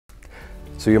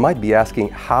So you might be asking,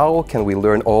 how can we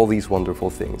learn all these wonderful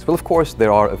things? Well, of course,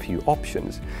 there are a few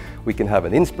options. We can have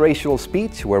an inspirational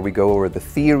speech where we go over the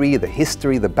theory, the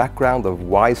history, the background of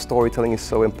why storytelling is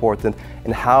so important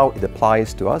and how it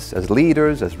applies to us as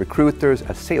leaders, as recruiters,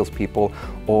 as salespeople,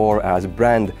 or as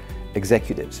brand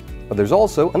executives. But there's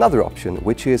also another option,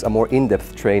 which is a more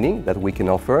in-depth training that we can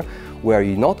offer, where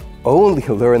you not only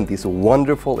learn this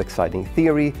wonderful, exciting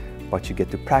theory, but you get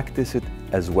to practice it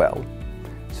as well.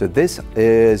 So this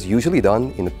is usually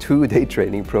done in a 2-day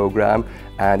training program,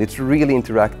 and it's really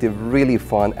interactive, really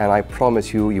fun, and I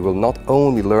promise you, you will not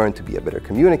only learn to be a better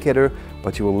communicator,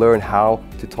 but you will learn how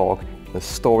to talk in a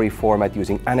story format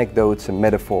using anecdotes and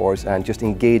metaphors and just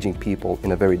engaging people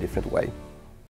in a very different way.